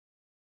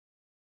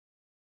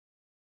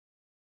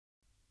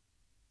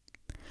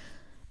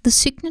The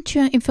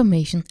signature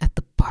information at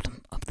the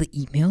bottom of the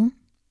email,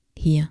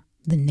 here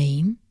the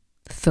name,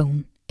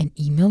 phone and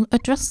email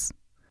address,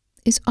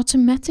 is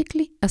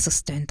automatically as a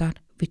standard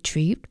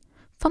retrieved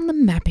from the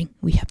mapping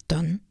we have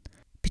done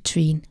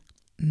between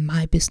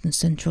My Business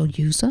Central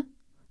user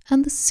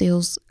and the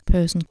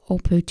salesperson or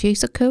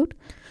purchaser code.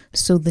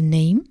 So the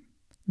name,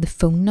 the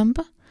phone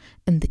number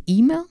and the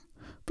email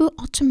will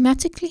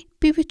automatically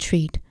be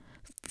retrieved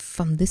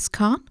from this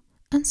card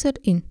and set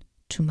in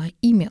to my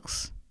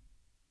emails.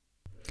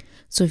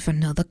 So if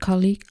another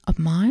colleague of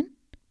mine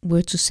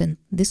were to send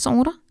this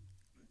order,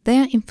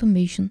 their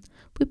information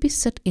will be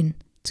set in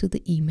to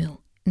the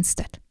email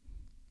instead.